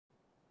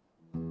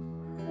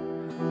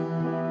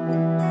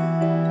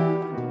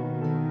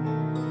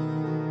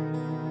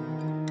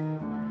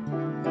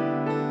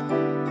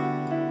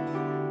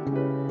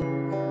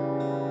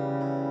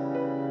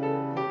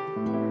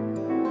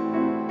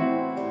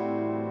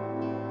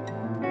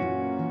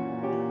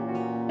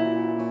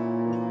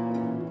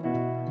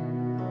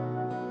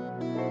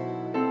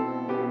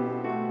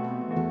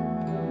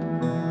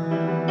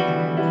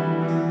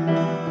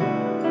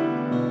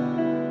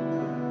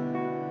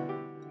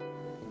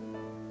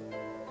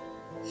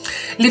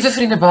Liewe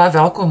vriende, baie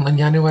welkom in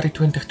Januarie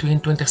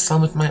 2022 saam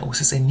met my. Ons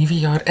is 'n nuwe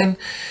jaar in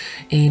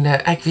en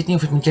ek weet nie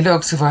of dit met julle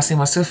ook so was nie,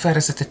 maar sover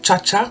is dit 'n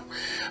cha-cha,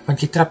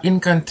 want jy trap een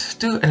kant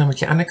toe en dan moet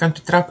jy ander kant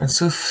toe trap en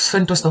so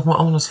vind ons nog maar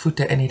almal ons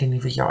voete in hierdie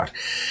nuwe jaar.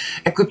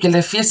 Ek hoop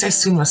julle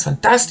feesseisoen was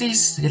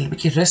fantasties, julle 'n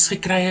bietjie rus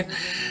gekry het.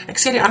 Ek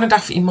sê die ander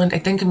dag vir iemand,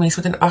 ek dink 'n mens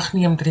moet in ag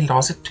neem dat die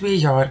laaste 2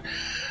 jaar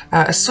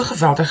is so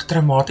geweldig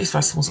traumaties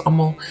was vir ons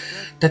almal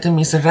dat 'n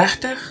mens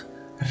regtig,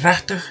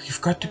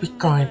 you've got to be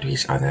kind to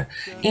each other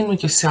en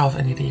met jouself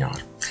in hierdie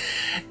jaar.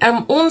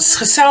 Ons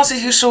gesels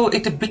hierso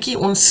het 'n bietjie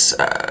ons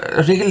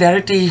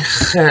regularity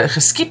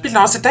geskiep die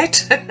laaste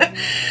tyd.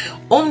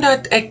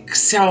 Omdat ek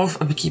self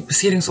 'n bietjie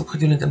beserings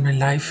opgedoen het in my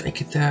lyf. Ek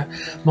het 'n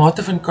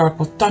mate van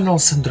carpal tunnel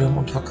syndroom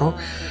ontwikkel.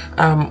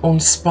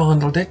 Ons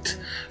behandel dit.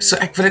 So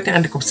ek wil dit nie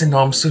eintlik op sy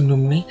naam so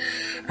noem nie.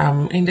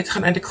 En dit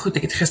gaan eintlik goed.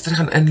 Ek het gister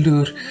gaan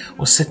inloer.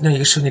 Ons sit nou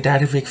hier so in die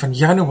 3de week van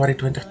Januarie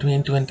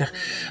 2022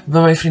 by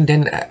my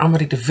vriendin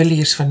Amarie de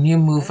Villiers van New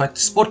Move wat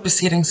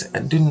sportbeserings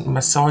doen,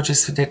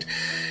 massages vir dit.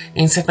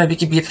 En sy het my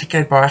bietjie beter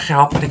gekry, baie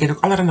gehelp, en ek het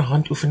ook allerlei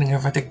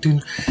handoefeninge wat ek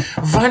doen,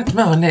 want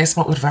my hande is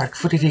maar oorwerk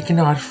voor die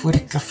rekenaar, voor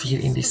die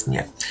klavier en dis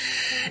meer.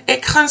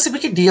 Ek gaan so 'n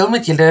bietjie deel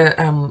met julle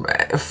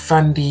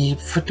van die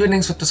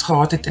vertonings wat ons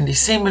gehad het in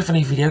Desember, van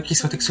die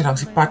videoetjies wat ek so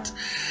langs die pad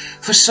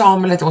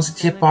versamel het. Ons het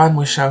hier 'n baie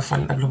mooi show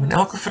van 'n bloem en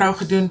elke vrou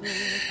gedoen.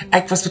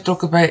 Ek was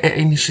betrokke by 'n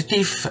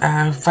inisiatief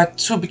wat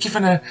so 'n bietjie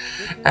van 'n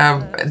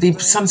die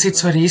Sunset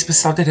Soirees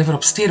Saam River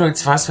op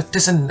steroids was, wat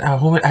tussen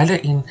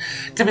hulle en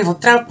Klibbewil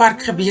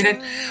Troupark gebeur het.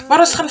 Maar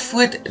ons gaan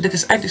voort, dit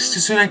is eintlik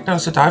seisoen uit nou,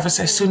 so daar was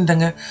seisoen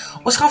dinge.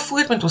 Ons gaan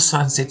voort met ons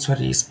Sunset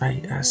Soirees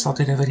by Saam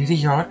River hierdie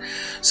jaar.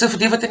 So vir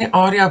die wat in die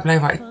area bly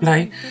waar ek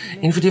bly,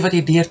 en vir die wat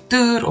hier deur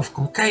toer of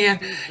kom kuier,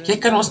 jy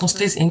kan ons nog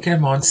steeds een keer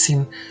 'n maand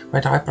sien by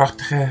daai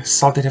pragtige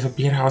Saam River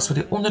Beerhuis wat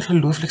die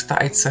ongelooflikste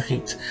uitsig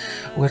het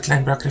oor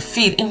Kleinbrak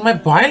rivier en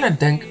my baie laat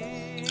dink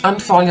aan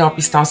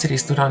Valjaapie Stasie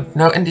Restaurant.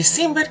 Nou in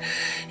Desember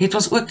het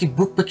ons ook die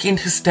boek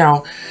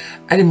bekendgestel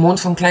uit die mond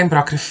van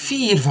Kleinbrak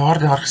rivier waar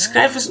daar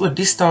geskryf is oor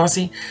die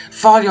stasie,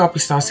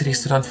 Valjaapie Stasie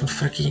Restaurant van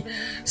Frikkie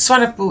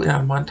Swanepoel en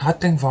Armand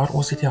Hatting waar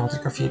ons die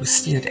teaterkafee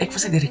bestuur het. Ek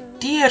was die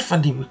direkteur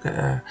van die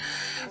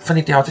van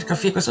die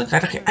teaterkafee, ek was ook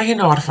regtig die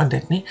eienaar van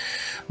dit nie,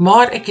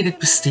 maar ek het dit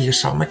bestuur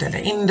saam met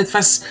hulle en dit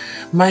was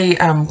my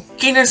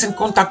kennis en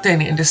kontakte in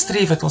die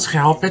industrie wat ons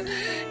gehelp het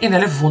en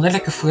hulle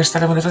wonderlike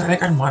voorstelle, want dit was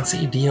eintlik Armand se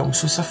idee om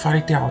so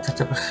safari teater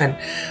te begin,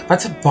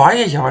 wat vir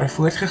baie jare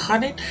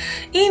voortgegaan het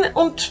en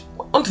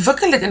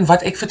ontwikkel het in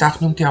wat ek vandag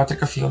noem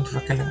teaterkafee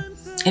ontwikkeling.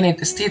 En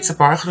het steeds 'n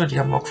baie groot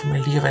deel maak van my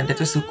lewe en dit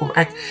is hoekom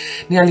ek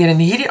nie alleen in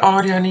hierdie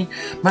area nie,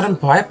 maar in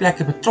baie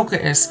plekke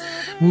betrokke is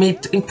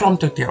met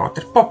impromptu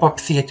teater, pop-up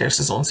theaters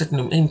soos ons dit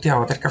noem en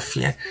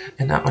teaterkafee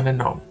in 'n ander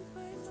naam.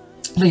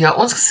 Nou ja,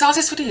 ons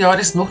geselsies vir die jaar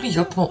is nog nie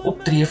heeltemal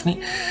opdreef nie.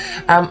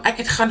 Ek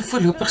het gaan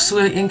voorlopig so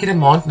 1 keer 'n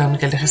maand nou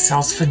met julle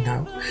gesels vir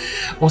nou.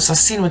 Ons sal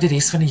sien wat die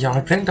res van die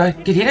jaar bring.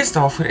 Die rede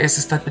daarvoor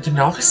is dat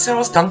Petronel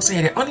gesels, danksy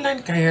hierdie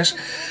aanlyn kuiers,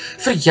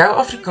 vir jou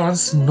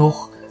Afrikaans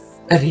nog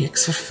 'n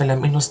reeks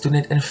verfilm en ons doen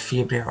dit in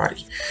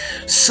Februarie.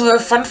 So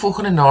van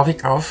volgende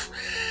naweek af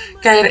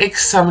kuier ek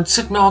saam met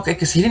Soetmelk.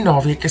 Ek is hierdie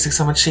naweek is ek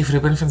saam met chef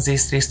Ruben van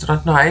Zest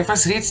Restaurant. Nou hy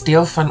was reeds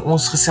deel van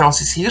ons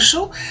geselsies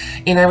hierso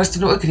en hy was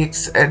toen ook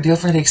deel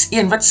van reeks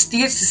 1 wat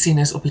steeds te sien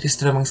is op hierdie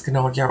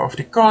stromingskanaal Jou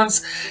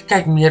Afrikaans.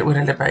 Kyk meer oor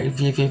hulle by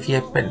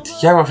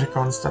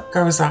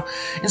www.jouafrikaans.co.za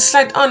en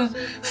sluit aan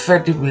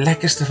vir die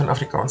lekkerste van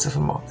Afrikaanse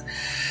vermaak.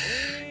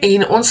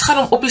 En ons gaan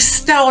hom op die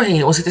stel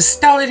hê. Ons het 'n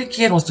stel hierdie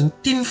keer. Ons doen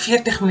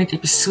 10-40 minuut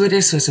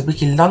episode, so 'n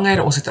bietjie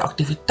langer. Ons het 'n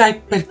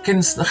aktiwiteit per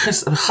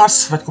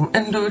gas wat kom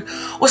inloer.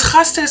 Ons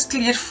gaste is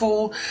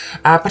kleurvol,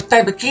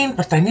 party bekend,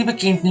 party nie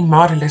bekend nie,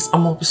 maar hulle is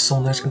almal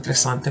besonder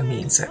interessante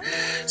mense.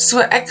 So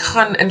ek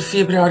gaan in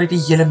Februarie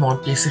die hele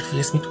maand besig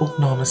wees met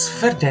opnames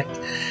vir dit.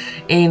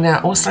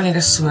 En ons sal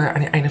julle so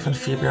aan die einde van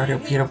Februarie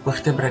ook weer op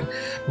hoogte bring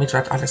met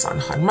wat alles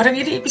aangaan. Maar in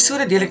hierdie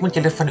episode deel ek met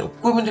julle van die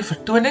opkomende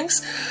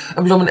vertonings.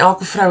 'n Blom en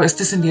elke vrou is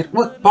tussendeur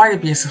ook baie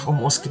besig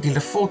om ons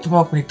skedule vol te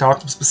maak met die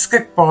datums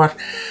beskikbaar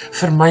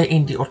vir my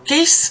en die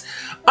orkes.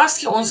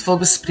 As jy ons wil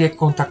bespreek,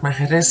 kontak my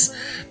gerus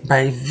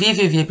by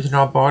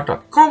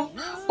www.petronelbaard.com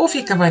of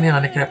jy kan my in die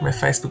hande kry op my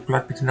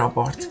Facebookblad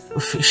Petronelbaard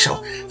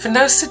Official. Vir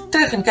nou sit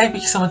terug en kyk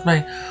bietjie saam met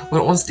my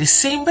oor ons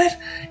Desember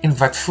en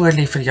wat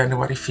voorlê vir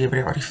Januarie,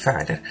 Februarie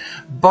verder.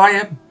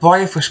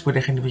 Baie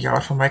voorspoedig in die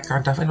jaar van my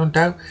kant af en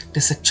onthou,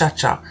 dis 'n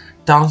cha-cha,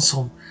 dans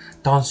hom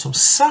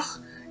sag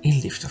en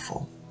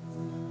liefdevol.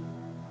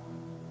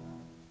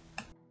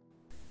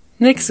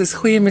 Niks is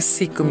goeie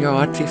musiek om jou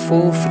hart weer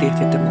vol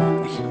vrede te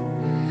maak nie.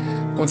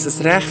 Ons is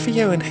reg vir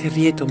jou en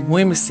gereed om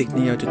mooi musiek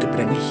na jou toe te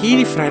bring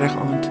hierdie Vrydag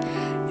aand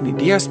in die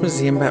Dias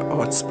Museum by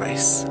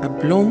Artspace. 'n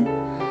Blom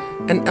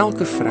in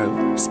elke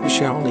vrou,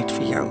 spesiaal net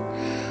vir jou.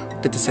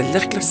 Dit is 'n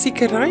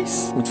ligklassieke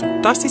reis met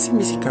fantastiese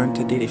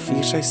musikante deur die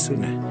 4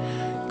 seisoene.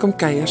 Kom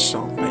kuier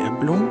saam by 'n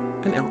Blom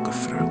in elke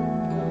vrou.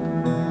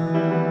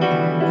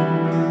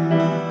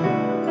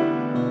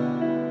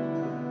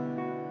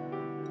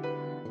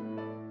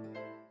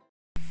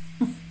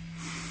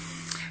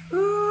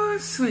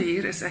 So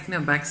hier is ek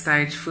nou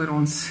backstage voor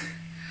ons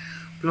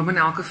Blom en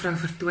elke vrou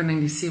vertoning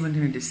die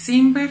 17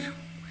 Desember.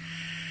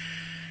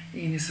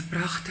 En is 'n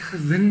pragtige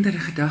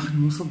winderige dag in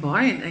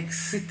Mosselbaai en ek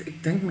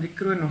dink met die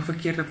kroon nog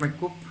verkeerd op my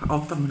kop,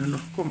 altyd moet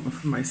nog kom en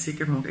vir my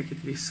seker maak ek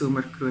het die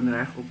somerkroon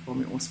reg op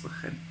waarmee ons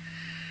begin.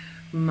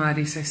 Maar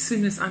die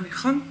seisoen is aan die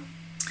gang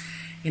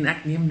en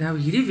ek neem nou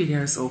hierdie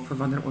video's op vir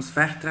wanneer ons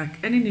wegtrek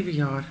in die nuwe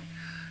jaar,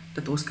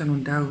 dat ons kan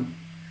onthou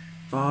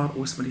waar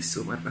ons met die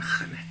somer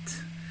begin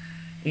het.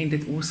 En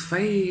dit ons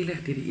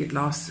veilig deur die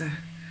laaste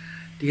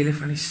dele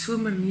van die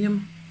somer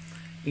neem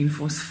en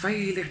vir ons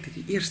veilig deur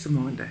die eerste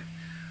maande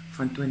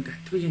van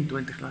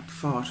 2022 laat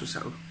vaar soos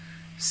 'n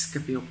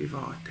skipie op die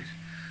water.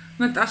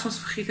 Net as ons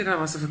vergeet het, daar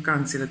was 'n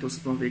vakansie dat ons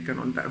dit maar weer kan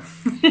onthou.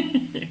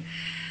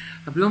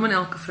 'n Blom en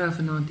elke vrou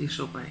vanaand hier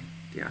so by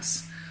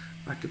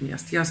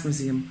Tias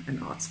Museum in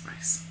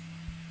Aardspys.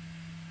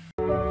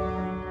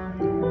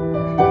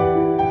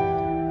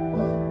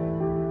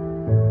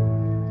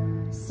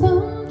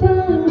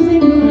 Sometimes in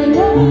my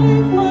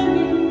life I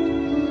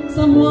need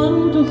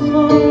someone to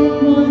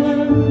hold my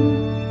hand.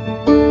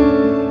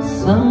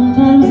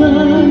 Sometimes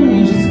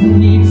I just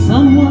need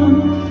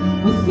someone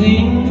who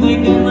thinks they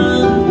can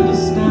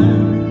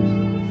understand.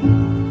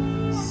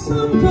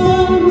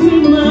 Sometimes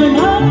in my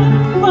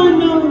life I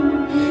know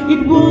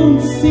it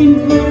won't seem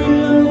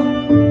very long.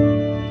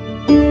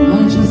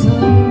 I just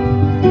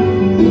hope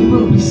there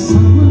will be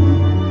someone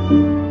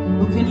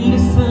who can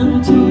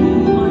listen to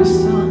my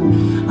song.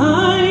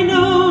 I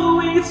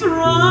know it's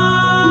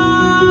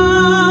wrong,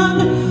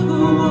 who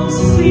will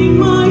sing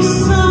my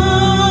song.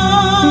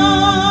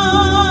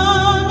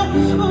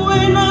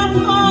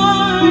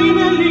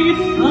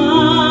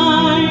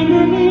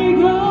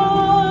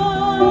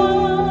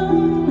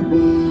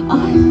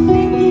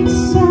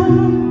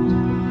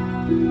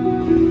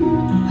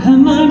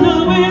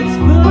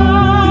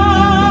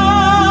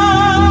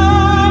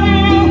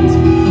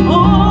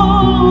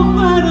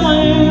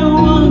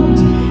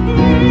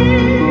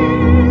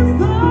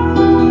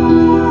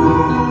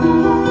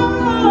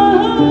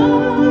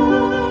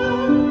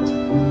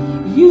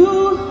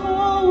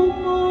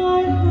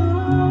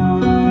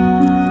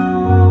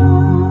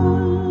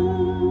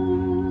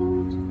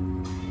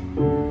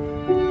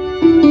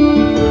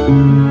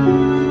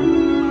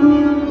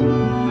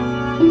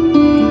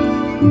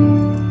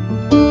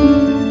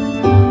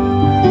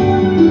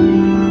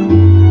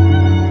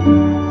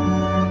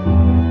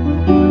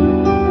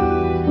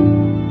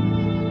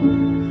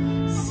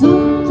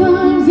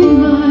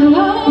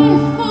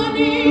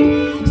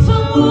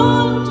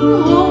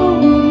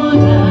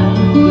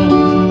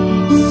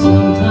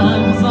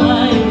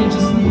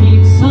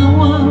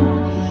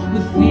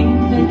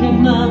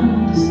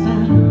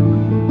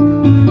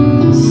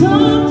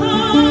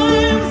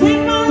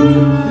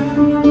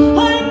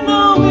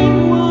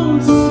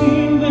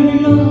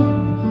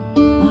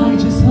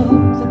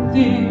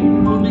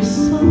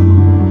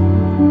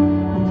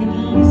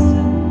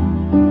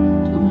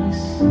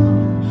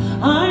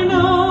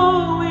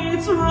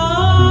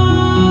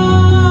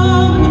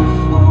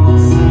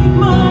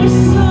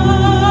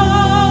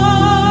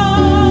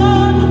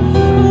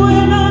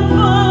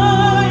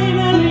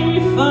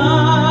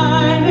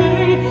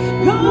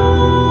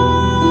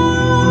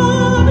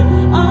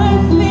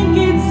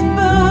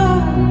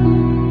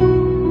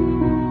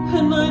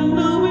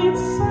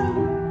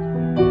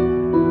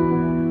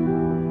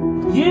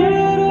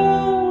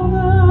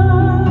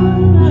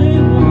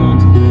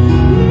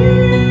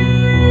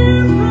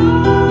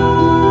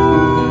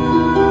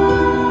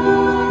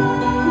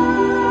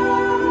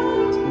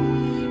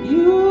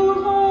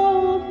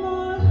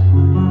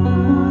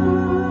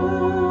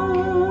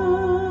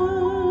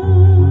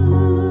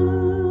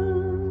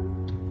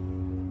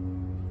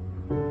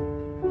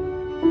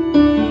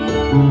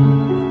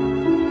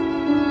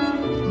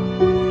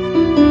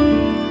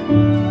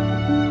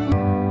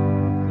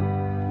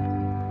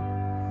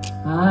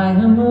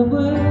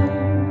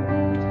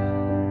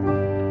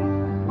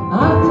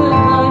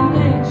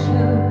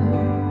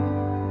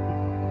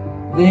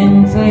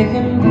 Then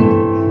taken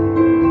back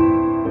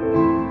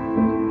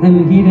and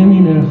hidden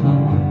in her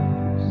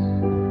heart,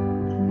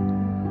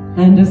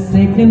 and a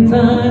second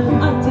time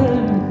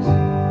uttered,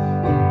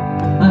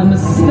 I'm a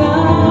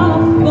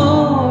star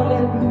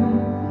falling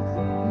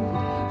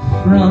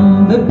from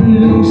the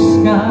blue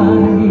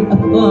sky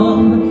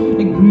upon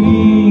a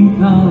green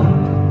carpet.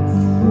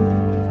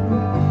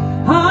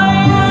 I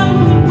am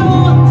the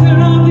daughter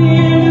of the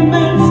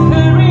elements,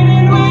 carried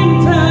in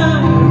winter,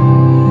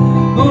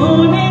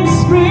 born in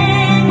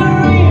spring,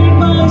 reared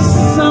by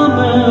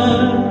summer.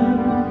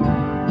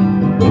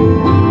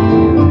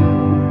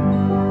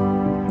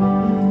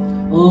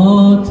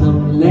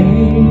 Autumn lays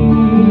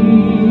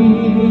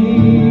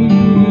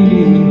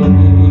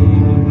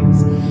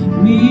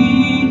me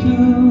to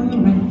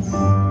rest.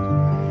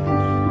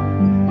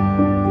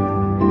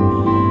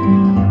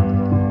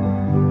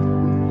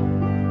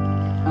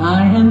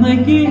 I am a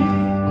gift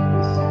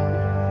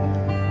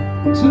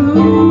to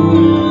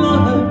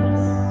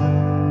lovers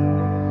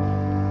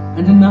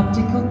and an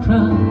optical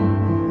crown.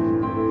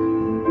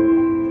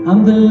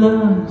 I'm the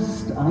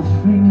last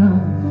offering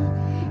of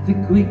the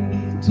quick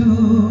to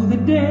the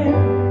dead,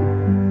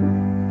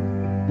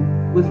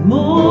 with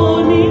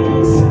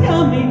mornings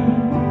coming,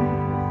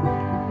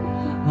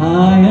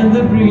 I and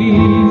the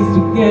breeze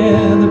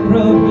together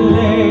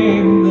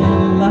proclaim the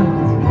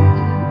light,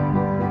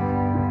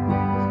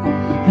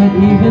 that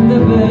even the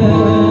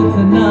birds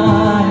and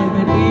I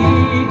that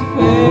eat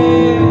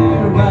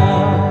farewell.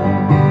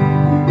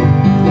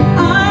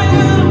 I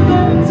am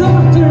the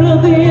daughter of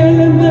the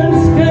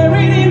elements,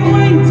 carried in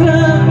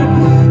winter,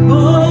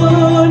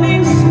 born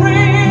in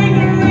spring,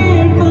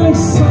 reared by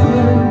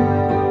summer.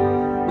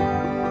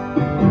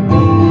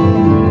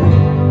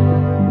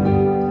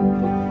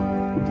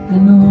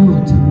 An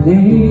autumn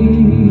lays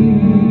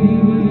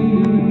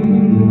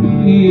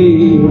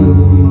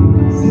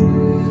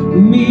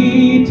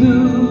me to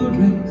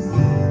rest.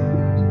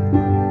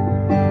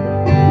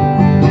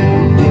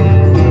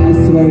 I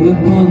sway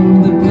upon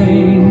the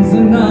plains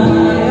and I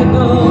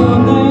adore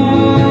them.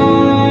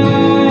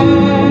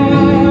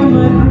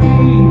 I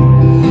breathe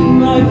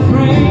my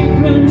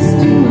fragrance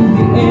to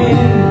the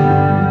air.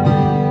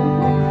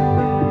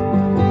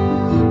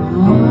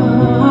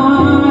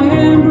 I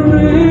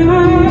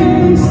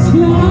embrace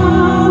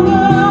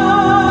slumber,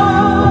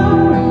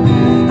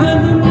 and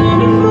the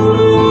manifold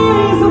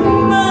rays of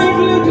night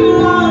look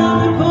down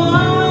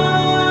upon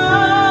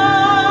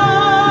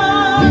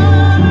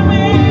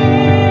me.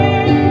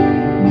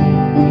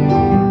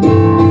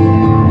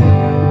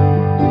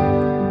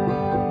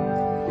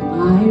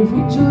 I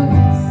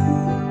rejoice.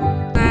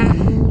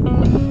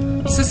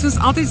 Soos ons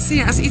altyd sê,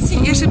 as iets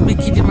nie eers 'n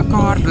bietjie te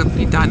mekaar loop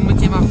nie, dan moet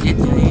jy maar weet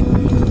jy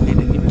weet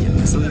dit nie meer.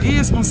 So hier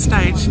is ons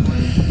stage.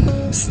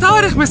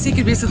 Stadig maar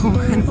seker besig om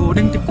in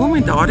wording te kom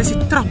en daar is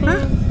die trappe.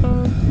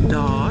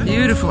 Daar,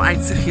 beautiful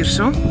uitsig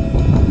hierso.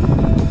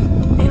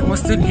 En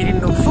ons doen hierdie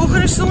nog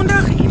volgende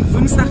Sondag en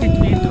Woensdag die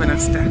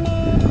 22ste.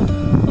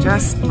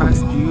 Just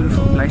most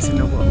beautiful place in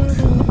the world.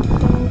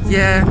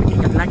 Ja,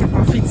 ek het lekker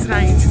op fiets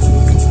ry.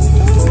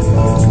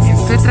 En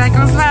so trek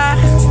ons weg.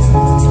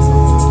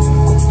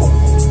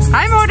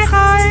 Hi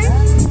Mordechai!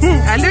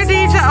 Hallo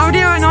DJ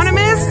Audio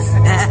Anonymous!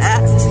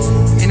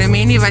 En 'n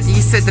Minnie wat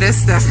hier sit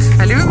rustig.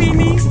 Hallo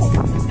Minnie!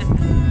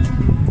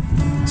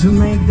 To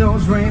make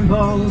those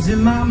rainbows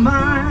in my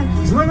mind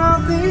is when I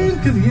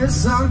think of you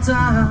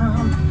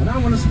sometime, and I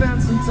want to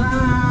spend some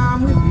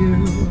time with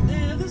you.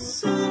 They're the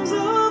songs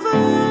of a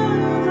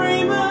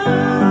rainbow.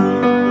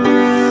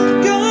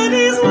 God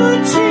is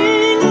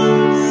watching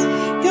us.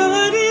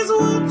 God is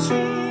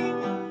watching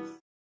us.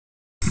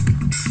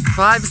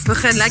 Vibes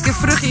begin lekker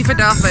vroeg hier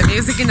vandag by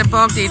Music in the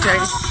Park DJ.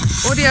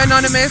 Audio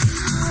Anonymous,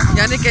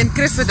 Jannik en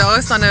Chris vandag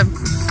is dan 'n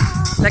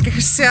lekker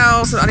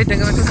gesels oor al die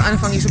dinge wat ons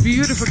aanvang hier so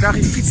beautiful dag,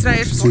 die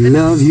fietsryers To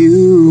love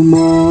you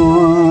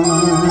more.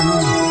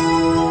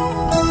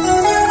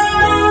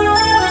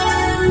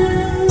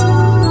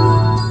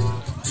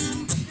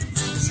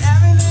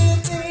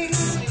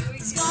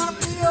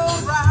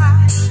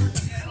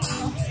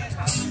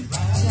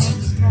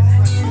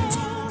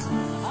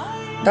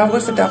 Daar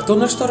word vandag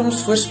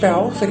donderstorms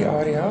voorspel vir die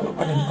area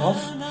aan en af,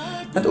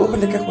 want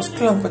ongelukkig ons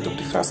klank wat op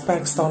die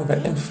grasperk staan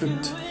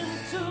beïnvloed.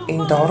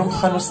 En daarom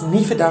gaan ons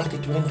nie vandag die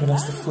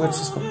 22ste voort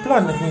soos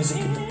beplan met Music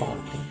in the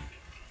Park nie.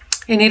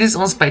 En hier is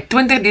ons by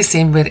 20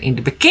 Desember en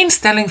die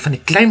bekendstelling van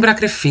die Kleinbrak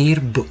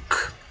Rivier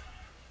boek.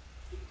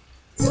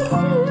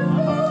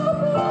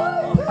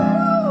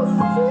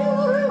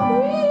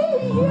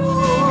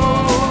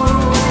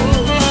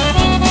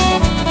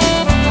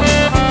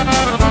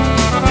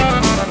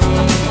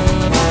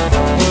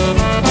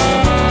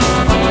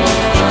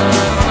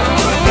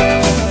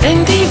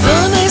 En die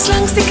woonhuis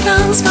langs die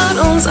krans waar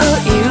ons al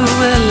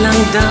eeuwe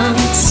lang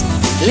dans.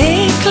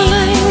 Lê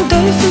klein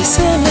duifies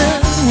in 'n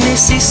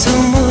nesie so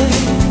mooi.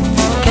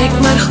 Kyk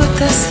maar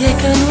goed as jy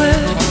kan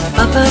hoor,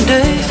 papa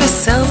duif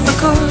is self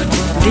bekoor.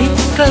 Die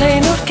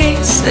klein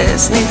orkes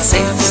is net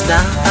 6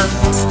 dae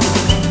oud.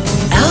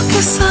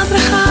 Elke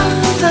Saterdag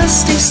aand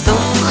as die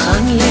stof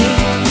gaan lê,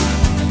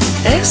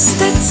 is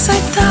dit sy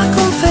taak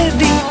om vir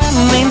die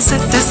mense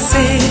te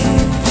sê,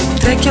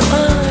 trek jou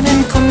aan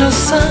en kom nou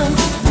saam.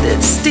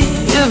 Dis die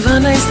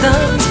Januarie,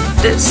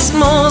 dis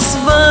mos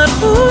waar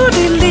hoe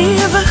die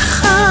lewe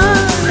gaan.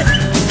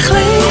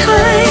 Glij,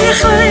 glij,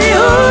 glij,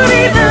 hoe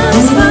die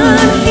dans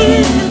van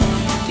hier.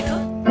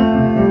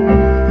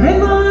 Hij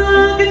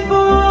maakt het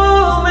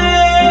vol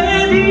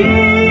met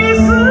die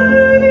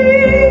zon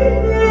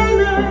en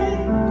hij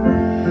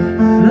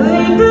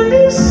vlijt in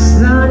die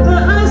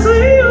straten als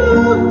hij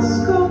ons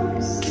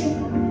komt zien.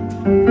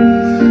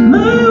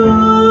 Maar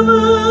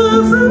oma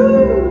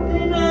zoekt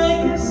en hij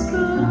is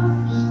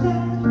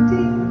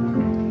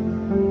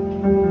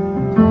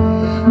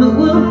me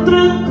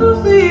outra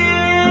coffee,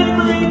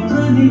 my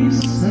tonies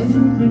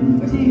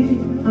and tea.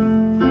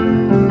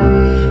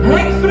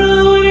 Ek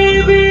vrou die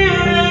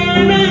weer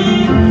en hy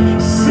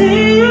sê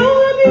jou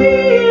nie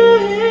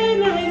en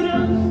hy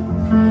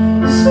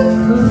drank so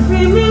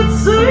koffie met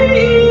sy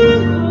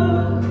ego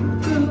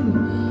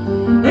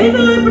en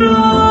hy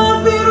praat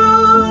weer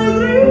oor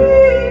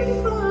drie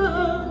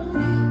van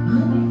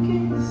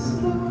mannetjies.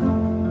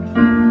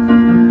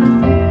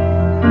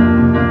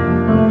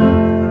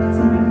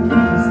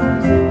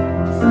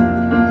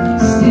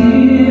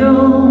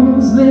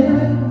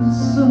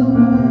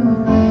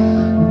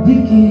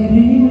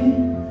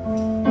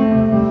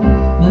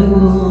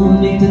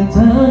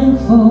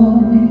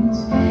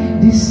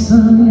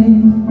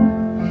 alleen.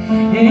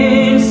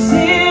 En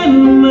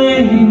sien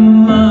my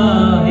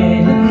ma,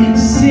 en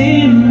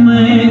sien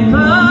my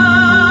pa,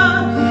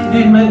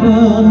 en my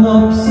oom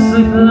op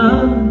sy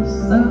plaas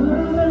daar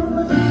in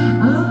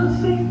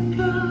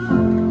Afrika.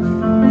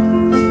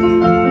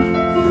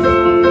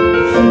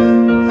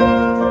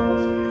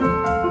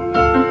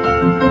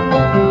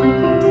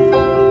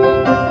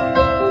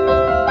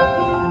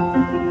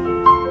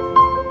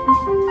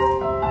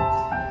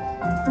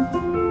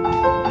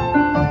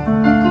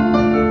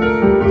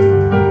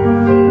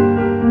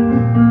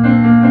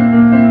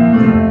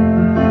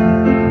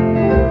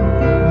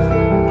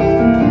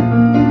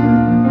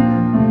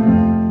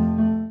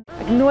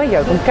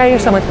 Jou kom kuier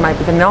saam met my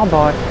Petronel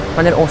bar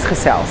wanneer ons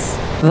gesels.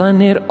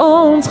 Wanneer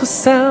ons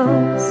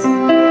gesels,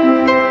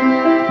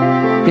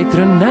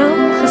 Petronel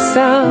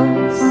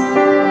gesels.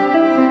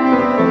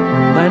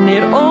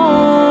 Wanneer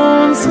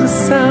ons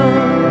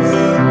gesels,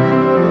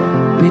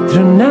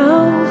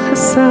 Petronel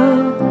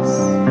gesels.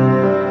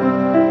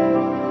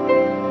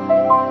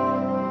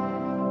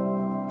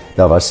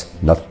 Daar was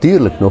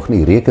natuurlijk nog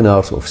nie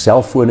rekenaars of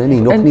selfone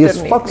nie, nog nie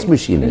eens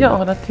faksmasjiene nie.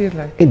 Ja,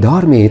 natuurlijk. En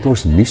daarmee het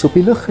ons nuus op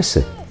die lug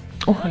gesit.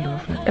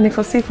 Ongelooflik. En ek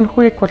sal sê van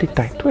goeie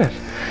kwaliteit, hoor.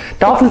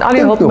 Daar van al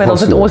die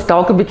hulpmiddels het ons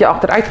dalk 'n bietjie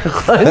agteruit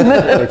gegaan.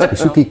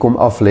 Besoekie kom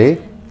af lê.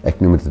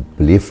 Ek noem dit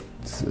beleefd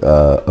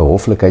 'n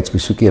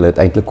hoflikheidsbesoekie. Hulle het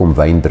eintlik kom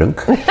wyn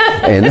drink.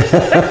 En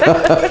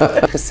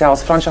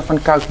gesels Fransja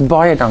van Kouk,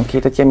 baie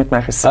dankie dat jy met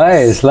my gesels.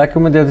 Hey, is lekker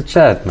om met jou te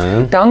chat,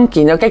 man.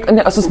 Dankie. Nou kyk,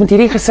 as ons met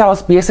hierdie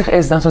gesels besig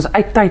is, dan is ons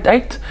uit tyd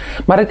uit.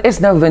 Maar dit is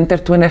nou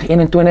winter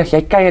 2021.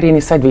 Jy kuier hier in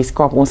die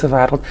Suidweskaap, ons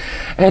wêreld.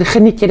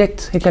 Geniet jy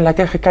dit? Het jy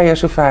lekker gekuier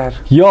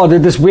sover? Ja,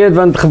 dit is weird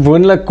want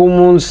gewoonlik kom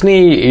ons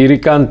nie hierdie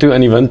kant toe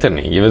in die winter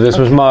nie. Jy weet, dit is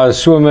ons maar 'n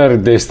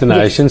somer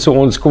destination, so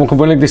ons kom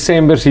gewoonlik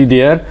Desember hier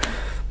deur.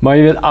 Maar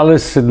jy weet,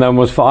 alles het nou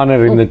mos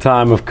verander in the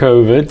time of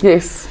COVID.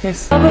 Yes,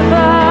 yes.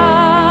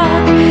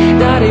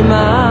 Daar die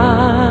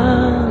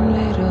maan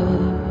weer oor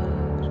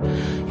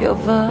jou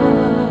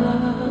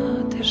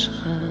waters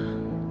gaan.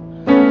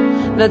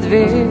 Laat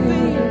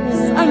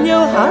wees aan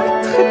jou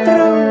hart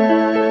getrou,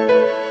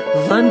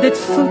 want dit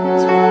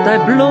voed die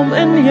blom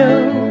in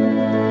jou.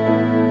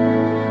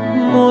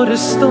 Môre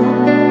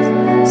stond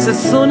se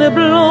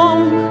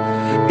sonneblom,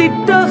 die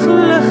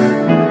daglig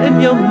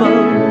in jou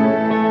mou.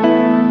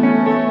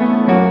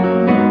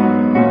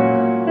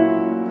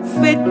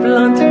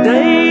 Vetplant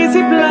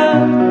daisy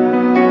blauw,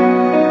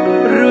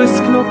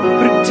 roosknop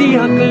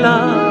protea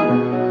klaar.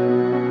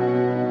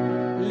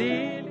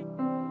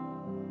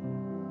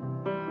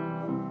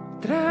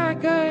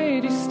 Trek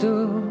uit die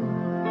stoel,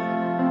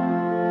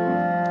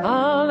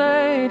 al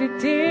uit die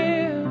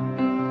teer.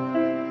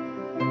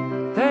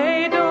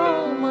 Tyd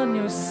om aan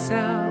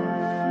jouself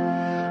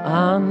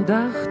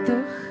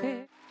aandachtig.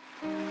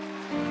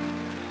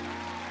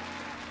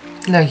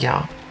 Nou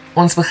ja,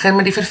 ons begin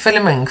met die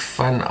verfilming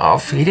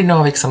vanaf hierdie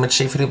naweek saam met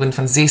chef Ruben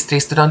van Zest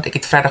Restaurant. Ek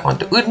het Vrydag aan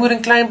te Oudmoer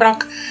in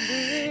Kleinbrak.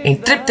 En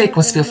Triptrek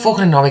ons speel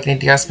volgende naweek in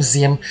die Dias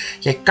Museum.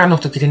 Jy kan nog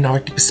tot hierdie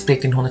naweek die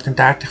bespreek in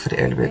 130 vir die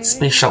Early Bird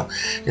Special.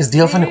 Dis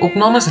deel van die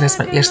opnames en dis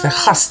my eerste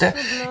gaste.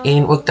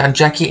 En ook dan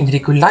Jackie en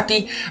Rico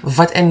Latti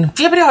wat in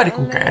Februarie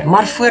kom kuier.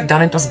 Maar voor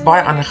dan het ons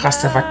baie ander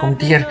gaste wat kom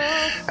deur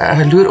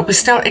loer op die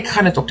stel. Ek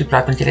gaan dit op die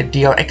plat met julle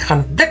deel. Ek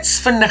gaan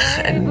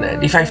blitsvinnig in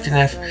die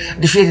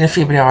 14de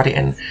Februarie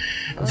in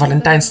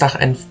Valentynsdag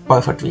in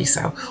Beaufort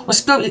Wesau. Ons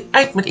speel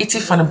uit met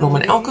ietsie van 'n blom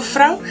in elke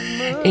vrou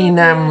en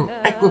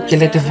ek hoop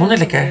julle het 'n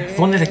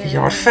wonderlike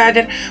jaar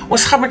verder.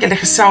 Ons gaan met julle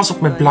gesels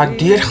op my blad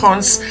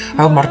deurgaans.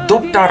 Hou maar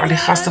dop daar al die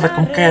gaste wat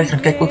kom kuier. Gaan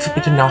kyk ook vir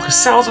Petronel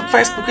gesels op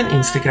Facebook en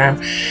Instagram.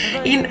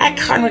 En ek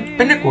gaan met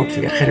binnekort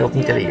weer gereeld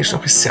met julle hierso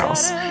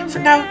gesels.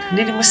 Vir nou,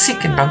 net die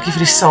musiek en dankie vir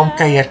die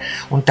saamkuier.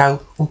 Onthou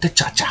om te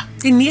cha-cha.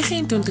 Die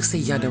 29ste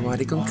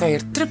Januarie kom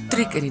kuier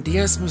Triptrek in die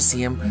Dias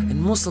Museum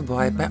in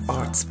Mosselbaai by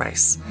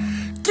Artspace.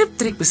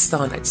 Triptrek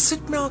bestaan uit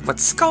soetmelk wat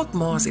Skalk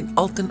Maas en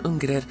Alton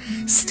Ungrer,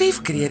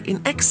 Stef Kreer en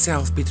ek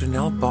self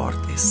Petronel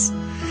Baard is.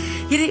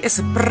 Hierdie is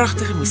 'n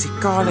pragtige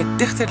musikale,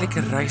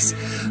 digterlike reis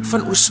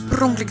van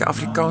oorspronklike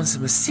Afrikaanse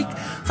musiek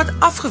wat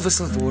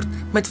afgewissel word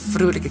met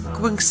vrolike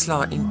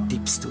kwinkslae en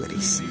diep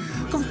stories.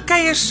 Kom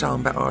kuier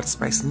saam by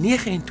Artspace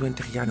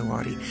 29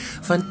 Januarie,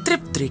 want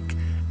Triptrek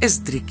is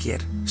 3 keer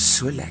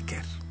so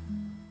lekker.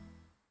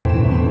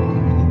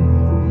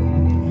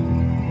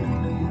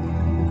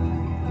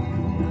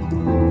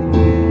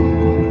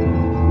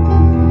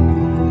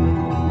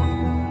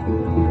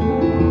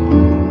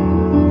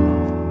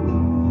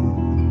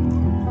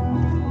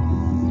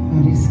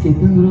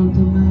 Skepping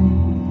rondom my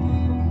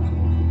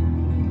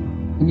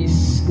in die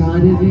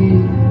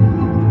skadewee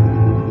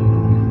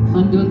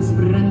van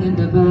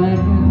doodspringende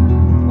berge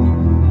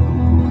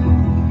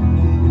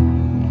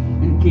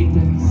en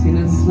ketens en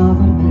 'n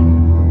slavernij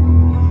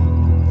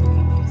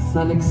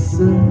sal ek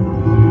sing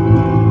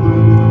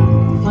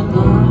van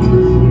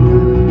Afrika.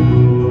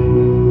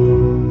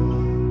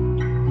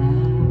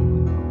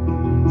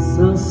 Ek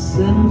sal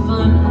sing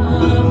van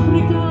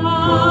Afrika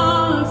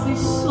as die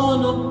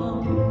son opkom.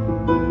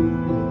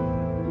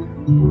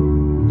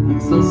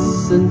 Ek sal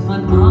sing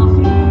van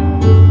Afrika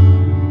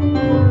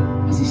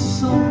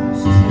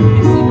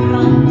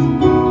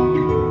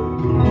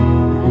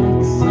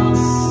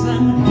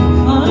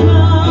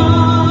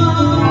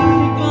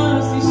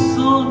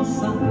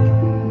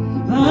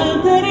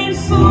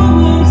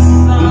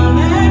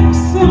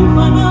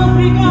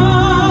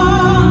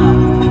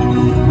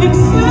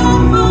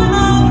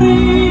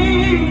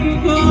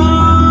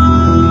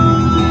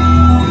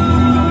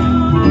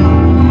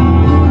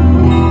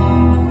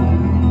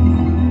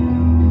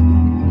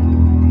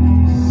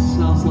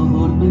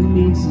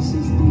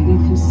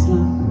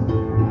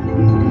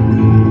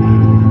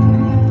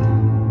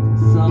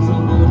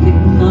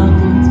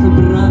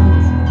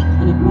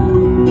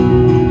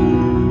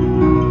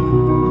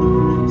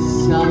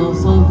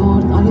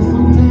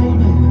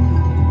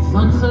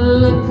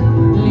geluk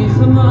leeg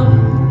gemaak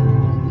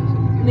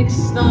en ek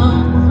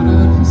staan van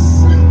haar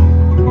gesig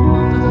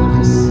tot haar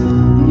gesig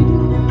in die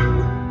dood.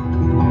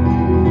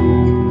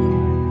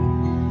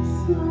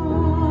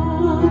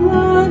 Sal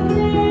ek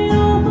nie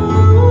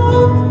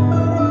altyd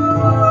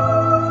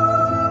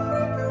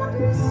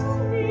Afrika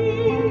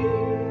nie.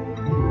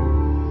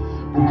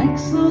 Ek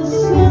sal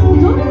sing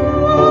tot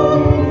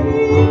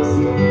ek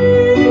sing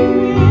weer in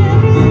die.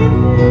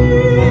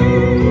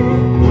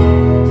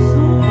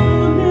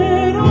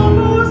 Sonder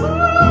ons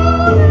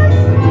sal ek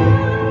sing.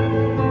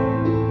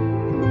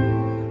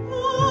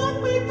 Want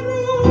my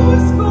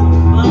troos kom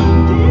van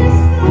die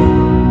stad.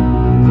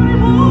 Van die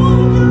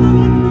wolke wat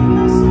ek met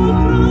my so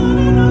graan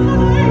en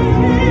alleen.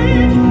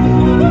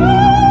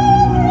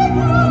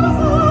 Afrika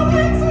sal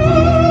ek sing.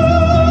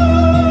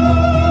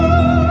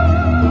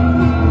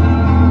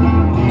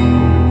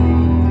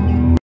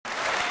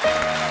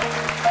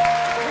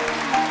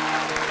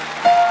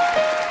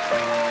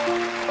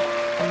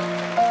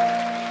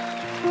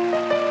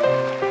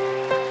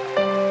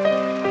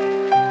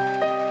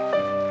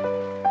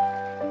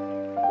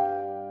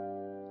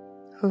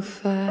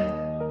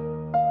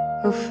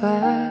 Hoe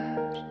ver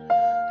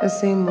is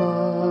die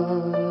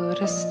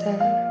môre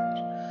ster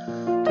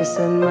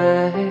tussen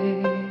my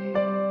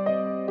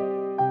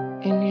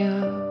en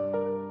jou?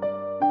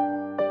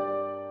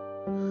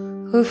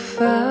 Hoe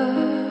ver